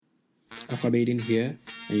Aquabaden here,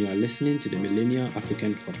 and you are listening to the Millennial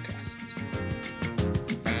African Podcast.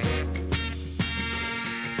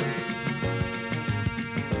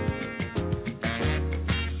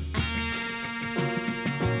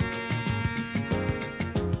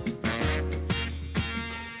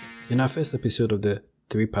 In our first episode of the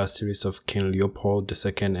three-part series of King Leopold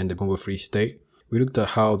II and the Congo Free State, we looked at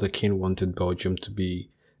how the king wanted Belgium to be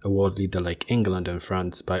a world leader like England and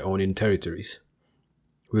France by owning territories.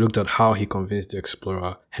 We looked at how he convinced the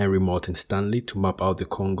explorer Henry Morton Stanley to map out the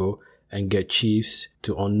Congo and get chiefs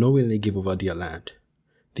to unknowingly give over their land.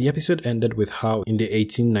 The episode ended with how in the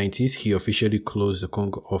 1890s he officially closed the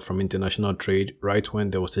Congo off from international trade right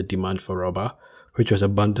when there was a demand for rubber, which was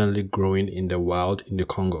abundantly growing in the wild in the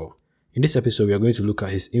Congo. In this episode, we are going to look at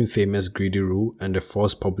his infamous greedy rule and the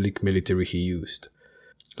force public military he used.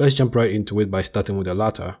 Let's jump right into it by starting with the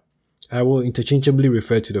latter. I will interchangeably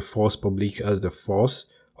refer to the force public as the force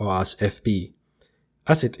or as FP.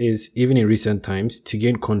 As it is, even in recent times, to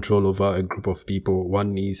gain control over a group of people,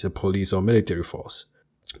 one needs a police or military force.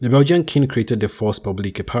 The Belgian king created the force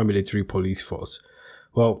public, a paramilitary police force.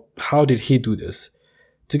 Well, how did he do this?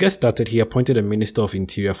 To get started, he appointed a minister of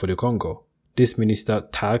interior for the Congo. This minister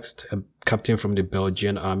tasked a captain from the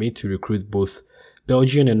Belgian army to recruit both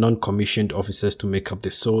Belgian and non-commissioned officers to make up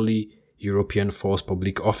the solely European force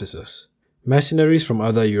public officers. Mercenaries from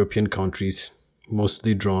other European countries,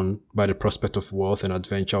 mostly drawn by the prospect of wealth and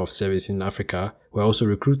adventure of service in Africa, were also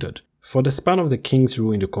recruited. For the span of the king's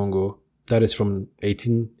rule in the Congo, that is from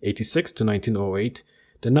 1886 to 1908,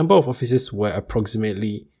 the number of officers were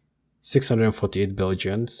approximately 648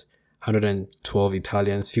 Belgians, 112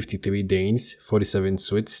 Italians, 53 Danes, 47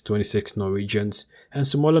 Swiss, 26 Norwegians, and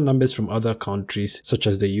smaller numbers from other countries such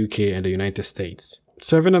as the UK and the United States.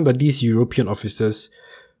 Serving under these European officers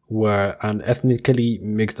were an ethnically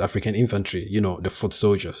mixed African infantry, the foot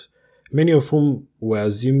soldiers, many of whom were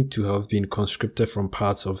assumed to have been conscripted from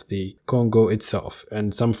parts of the Congo itself,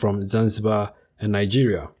 and some from Zanzibar and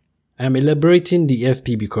Nigeria. I am elaborating the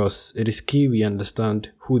FP because it is key we understand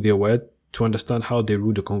who they were to understand how they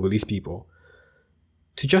ruled the Congolese people.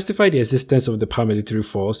 To justify the existence of the paramilitary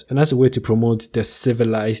force and as a way to promote the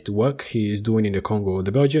civilized work he is doing in the Congo,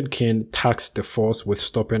 the Belgian king tasked the force with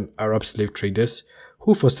stopping Arab slave traders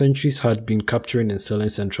who for centuries had been capturing and selling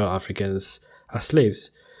Central Africans as slaves.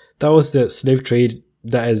 That was the slave trade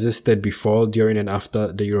that existed before, during, and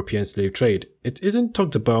after the European slave trade. It isn't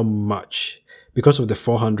talked about much because of the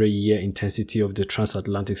 400-year intensity of the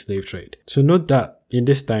transatlantic slave trade. So note that in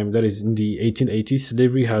this time, that is in the 1880s,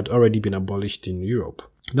 slavery had already been abolished in Europe.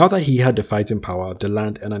 Now that he had the fighting power, the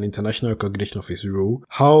land, and an international recognition of his rule,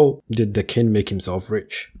 how did the king make himself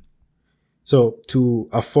rich? So, to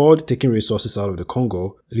afford taking resources out of the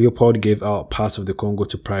Congo, Leopold gave out parts of the Congo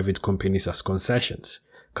to private companies as concessions.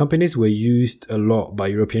 Companies were used a lot by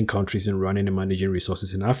European countries in running and managing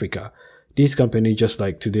resources in Africa. These companies, just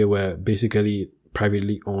like today, were basically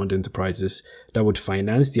privately owned enterprises that would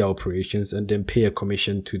finance their operations and then pay a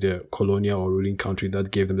commission to the colonial or ruling country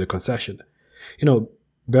that gave them the concession.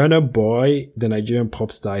 Burna Boy, the Nigerian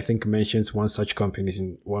pop star, I think mentions one such company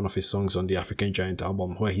in one of his songs on the African Giant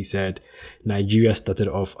album, where he said Nigeria started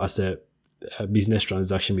off as a business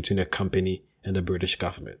transaction between a company and the British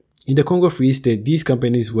government. In the Congo Free State, these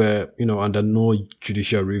companies were, under no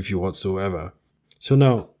judicial review whatsoever. So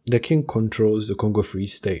now, the king controls the Congo Free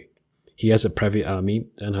State. He has a private army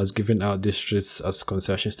and has given out districts as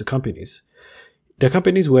concessions to companies. The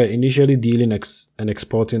companies were initially dealing and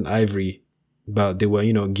exporting ivory, but they were,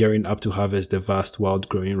 gearing up to harvest the vast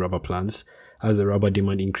wild-growing rubber plants as the rubber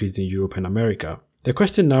demand increased in Europe and America. The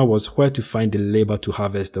question now was where to find the labor to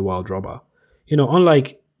harvest the wild rubber.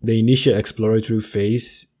 Unlike the initial exploratory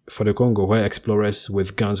phase for the Congo, where explorers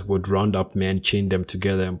with guns would round up men, chain them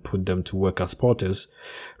together, and put them to work as porters,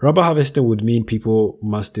 rubber harvesting would mean people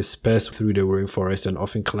must disperse through the rainforest and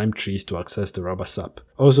often climb trees to access the rubber sap.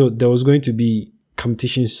 Also, there was going to be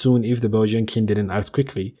competition soon if the Belgian king didn't act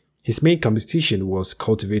quickly. His main competition was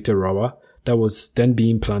cultivated rubber that was then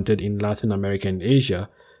being planted in Latin America and Asia,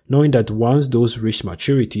 knowing that once those reached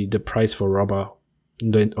maturity, the price for rubber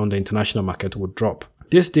on the international market would drop.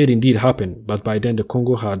 This did indeed happen, but by then the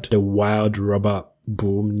Congo had the wild rubber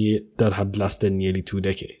boom that had lasted nearly 2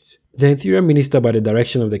 decades. The interior minister, by the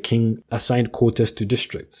direction of the king, assigned quotas to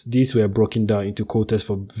districts. These were broken down into quotas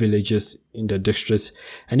for villages in the districts,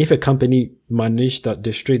 and if a company managed that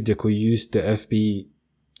district, they could use the FB,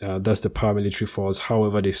 that's the paramilitary force,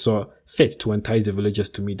 however they saw fit to entice the villagers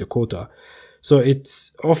to meet the quota. So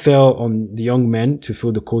it's all fell on the young men to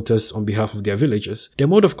fill the quotas on behalf of their villagers. Their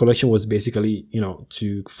mode of collection was basically,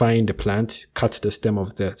 to find a plant, cut the stem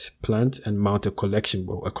of that plant, and mount a collecting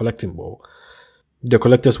bowl. The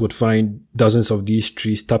collectors would find dozens of these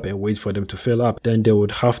trees, tap and wait for them to fill up. Then they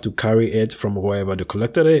would have to carry it from wherever they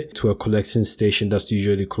collected it to a collection station that's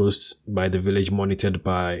usually close by the village, monitored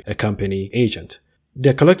by a company agent.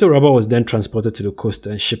 The collected rubber was then transported to the coast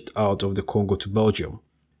and shipped out of the Congo to Belgium.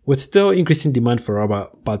 With still increasing demand for rubber,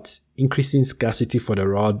 but increasing scarcity for the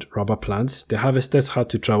rubber plants, the harvesters had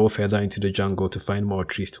to travel further into the jungle to find more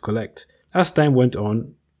trees to collect. As time went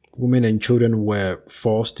on, women and children were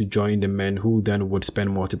forced to join the men, who then would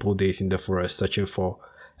spend multiple days in the forest searching for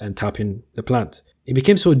and tapping the plant. It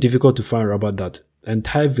became so difficult to find rubber that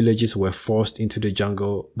entire villages were forced into the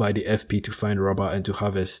jungle by the FP to find rubber and to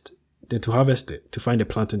harvest it, to find a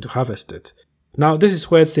plant and to harvest it. Now, this is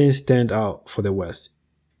where things turned out for the West.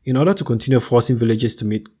 In order to continue forcing villagers to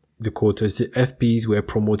meet the quotas, the FPs were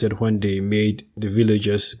promoted when they made the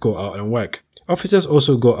villagers go out and work. Officers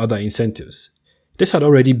also got other incentives. This had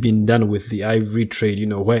already been done with the ivory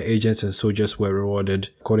trade, where agents and soldiers were rewarded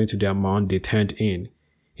according to the amount they turned in.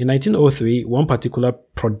 In 1903, one particular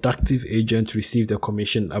productive agent received a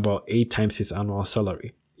commission about 8 times his annual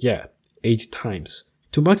salary. Yeah, 8 times.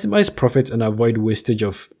 To maximize profit and avoid wastage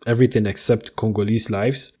of everything except Congolese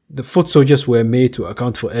lives, the foot soldiers were made to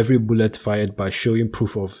account for every bullet fired by showing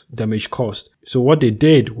proof of damage caused. So what they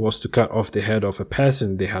did was to cut off the head of a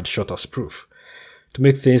person they had shot as proof. To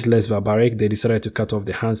make things less barbaric, they decided to cut off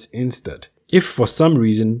the hands instead. If for some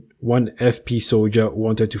reason one FP soldier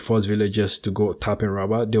wanted to force villagers to go tapping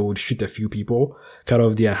rubber, they would shoot a few people, cut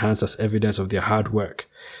off their hands as evidence of their hard work.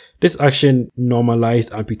 This action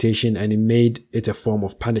normalized amputation and it made it a form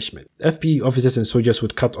of punishment. FP officers and soldiers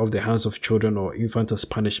would cut off the hands of children or infants as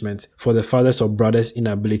punishment for the father's or brother's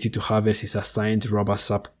inability to harvest his assigned rubber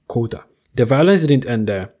sap quota. The violence didn't end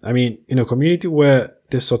there. In a community where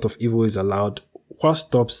this sort of evil is allowed, what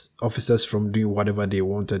stops officers from doing whatever they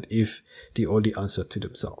wanted if they only answered to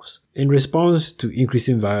themselves? In response to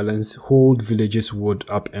increasing violence, whole villages would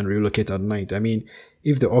up and relocate at night.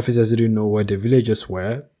 If the officers didn't know where the villagers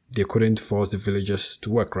were, they couldn't force the villagers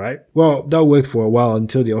to work, right? Well, that worked for a while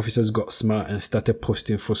until the officers got smart and started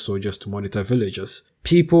posting foot soldiers to monitor villagers.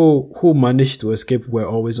 People who managed to escape were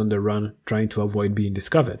always on the run, trying to avoid being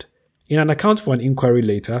discovered. In an account for an inquiry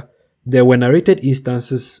later, there were narrated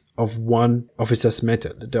instances of one officer's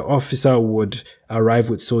method. The officer would arrive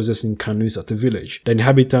with soldiers in canoes at the village. The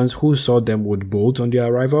inhabitants who saw them would bolt on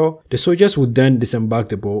their arrival. The soldiers would then disembark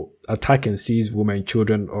the boat, attack and seize women,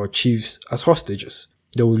 children, or chiefs as hostages.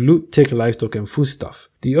 They would loot, take livestock and foodstuff.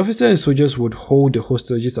 The officer and soldiers would hold the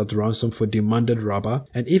hostages at ransom for demanded rubber,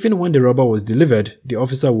 and even when the rubber was delivered, the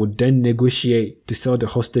officer would then negotiate to sell the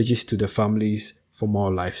hostages to the families for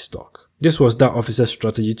more livestock. This was that officer's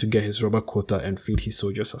strategy to get his rubber quota and feed his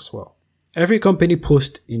soldiers as well. Every company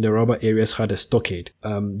post in the rubber areas had a stockade.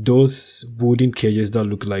 Those wooden cages that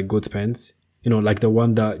look like goat pens, like the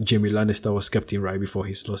one that Jaime Lannister was kept in right before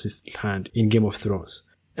he lost his hand in Game of Thrones.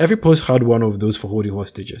 Every post had one of those for holding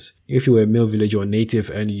hostages. If you were a male villager or native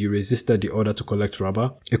and you resisted the order to collect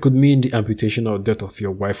rubber, it could mean the amputation or death of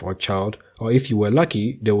your wife or child, or if you were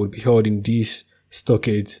lucky, they would be held in these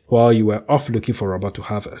stockades while you were off looking for rubber to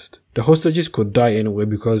harvest. The hostages could die anyway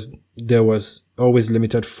because there was always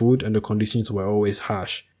limited food and the conditions were always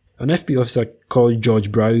harsh. An FP officer called George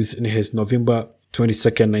Browse in his November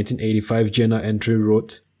 22nd, 1985 journal entry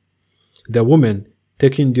wrote, "The women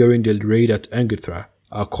taken during the raid at Engithra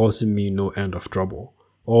are causing me no end of trouble.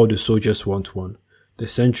 All the soldiers want one. The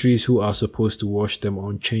sentries who are supposed to wash them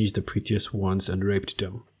unchanged the prettiest ones and raped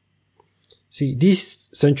them." See, these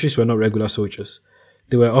sentries were not regular soldiers.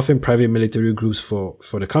 They were often private military groups for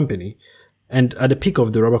the company. And at the peak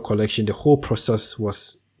of the rubber collection, the whole process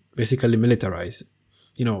was basically militarized.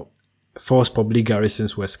 False public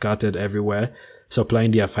garrisons were scattered everywhere,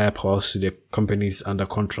 supplying their firepowers to the companies under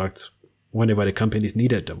contract whenever the companies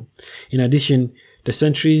needed them. In addition, the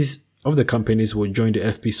sentries of the companies would join the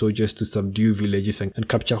FP soldiers to subdue villages and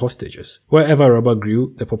capture hostages. Wherever rubber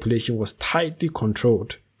grew, the population was tightly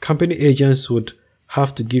controlled. Company agents would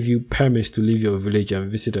have to give you permits to leave your village and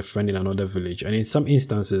visit a friend in another village, and in some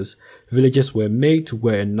instances, villagers were made to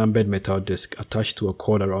wear a numbered metal disc attached to a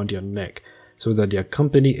cord around their neck so that their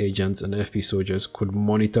company agents and FP soldiers could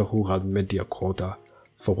monitor who had met their quota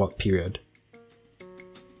for what period.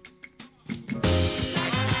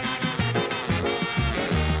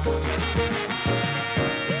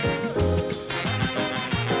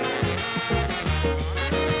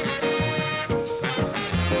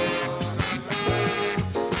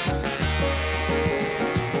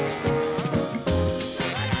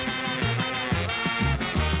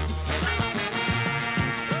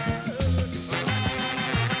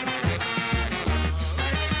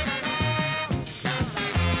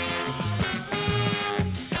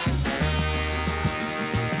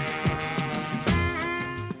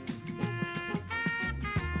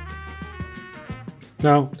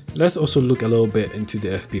 Now, let's also look a little bit into the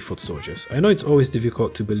FP foot soldiers. I know it's always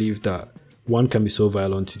difficult to believe that one can be so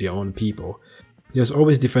violent to their own people. There's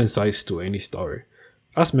always different sides to any story.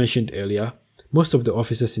 As mentioned earlier, most of the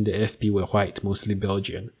officers in the FP were white, mostly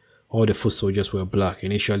Belgian. All the foot soldiers were black,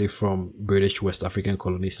 initially from British West African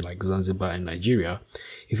colonies like Zanzibar and Nigeria.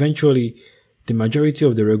 Eventually, the majority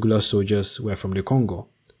of the regular soldiers were from the Congo.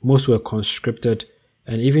 Most were conscripted,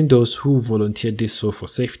 and even those who volunteered did so for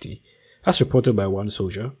safety. As reported by one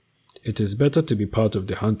soldier, it is better to be part of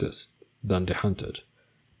the hunters than the hunted.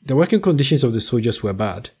 The working conditions of the soldiers were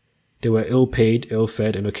bad. They were ill-paid,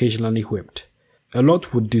 ill-fed, and occasionally whipped. A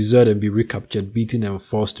lot would desert and be recaptured, beaten, and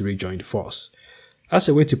forced to rejoin the force. As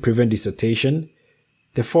a way to prevent desertion,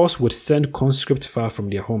 the force would send conscripts far from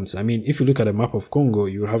their homes. I mean, if you look at a map of Congo,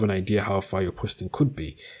 you will have an idea how far your posting could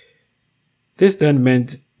be. This then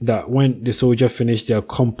meant that when the soldier finished their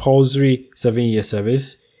compulsory 7-year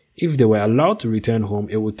service, if they were allowed to return home,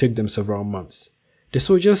 it would take them several months. The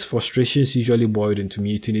soldiers' frustrations usually boiled into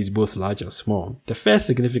mutinies, both large and small. The first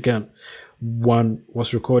significant one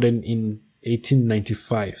was recorded in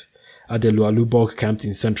 1895 at the Lualubog camp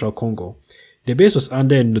in central Congo. The base was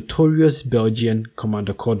under a notorious Belgian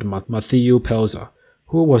commander called Mathieu Pelzer,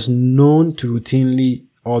 who was known to routinely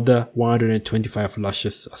order 125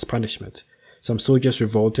 lashes as punishment. Some soldiers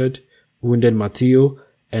revolted, wounded Mathieu,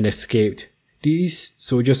 and escaped. These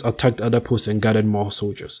soldiers attacked other posts and gathered more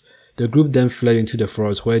soldiers. The group then fled into the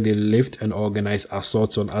forest, where they lived and organized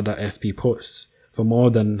assaults on other FP posts. For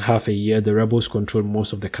more than half a year, the rebels controlled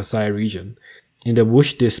most of the Kasai region. In the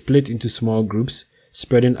bush, they split into small groups,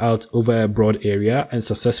 spreading out over a broad area and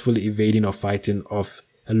successfully evading or fighting off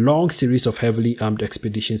a long series of heavily armed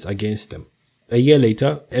expeditions against them. A year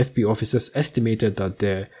later, FP officers estimated that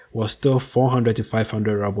there was still 400 to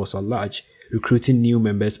 500 rebels at large, recruiting new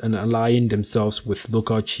members and allying themselves with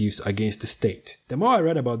local chiefs against the state. The more I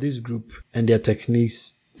read about this group and their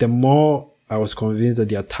techniques, the more I was convinced that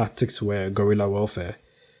their tactics were guerrilla warfare.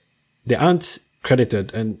 They aren't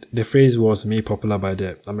credited, and the phrase was made popular by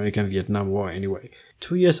the American-Vietnam War anyway.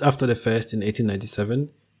 2 years after the first, in 1897,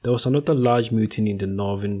 there was another large mutiny in the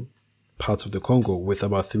northern parts of the Congo with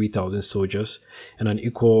about 3,000 soldiers and an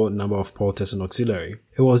equal number of porters and auxiliary.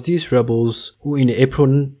 It was these rebels who in April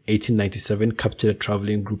 1897 captured a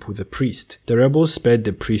traveling group with a priest. The rebels spared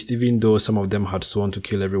the priest even though some of them had sworn to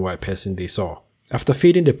kill every white person they saw. After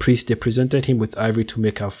feeding the priest, they presented him with ivory to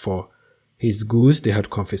make up for his goods they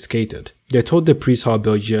had confiscated. They told the priest how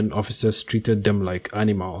Belgian officers treated them like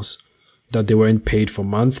animals, that they weren't paid for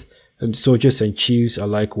months, and soldiers and chiefs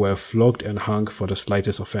alike were flogged and hung for the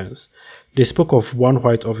slightest offense. They spoke of one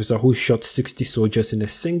white officer who shot 60 soldiers in a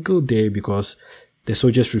single day because the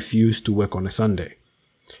soldiers refused to work on a Sunday,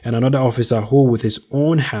 and another officer who with his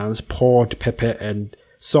own hands poured pepper and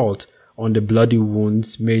salt on the bloody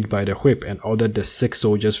wounds made by the whip and ordered the sick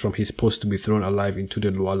soldiers from his post to be thrown alive into the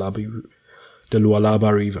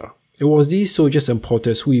Lualaba River. It was these soldiers and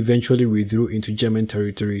porters who eventually withdrew into German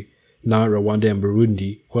territory, now Rwanda and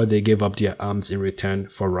Burundi, where they gave up their arms in return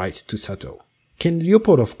for rights to settle. King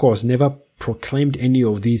Leopold, of course, never proclaimed any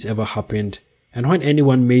of these ever happened, and when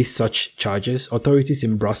anyone made such charges, authorities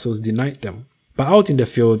in Brussels denied them. But out in the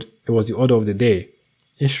field, it was the order of the day.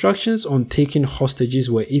 Instructions on taking hostages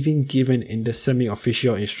were even given in the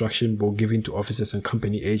semi-official instruction book given to officers and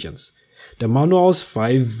company agents. The manual's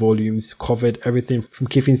 5 volumes covered everything from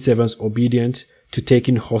keeping servants obedient to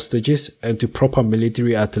taking hostages and to proper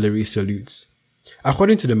military artillery salutes.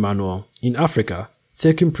 According to the manual, in Africa,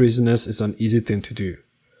 taking prisoners is an easy thing to do.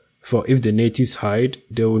 For if the natives hide,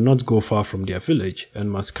 they will not go far from their village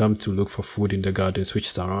and must come to look for food in the gardens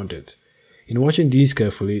which surround it. In watching these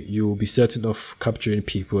carefully, you will be certain of capturing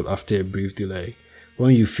people after a brief delay.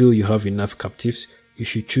 When you feel you have enough captives, you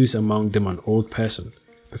should choose among them an old person,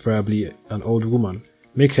 preferably an old woman.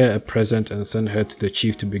 Make her a present and send her to the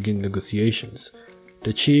chief to begin negotiations.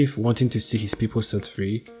 The chief, wanting to see his people set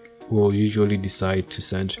free, will usually decide to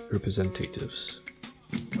send representatives.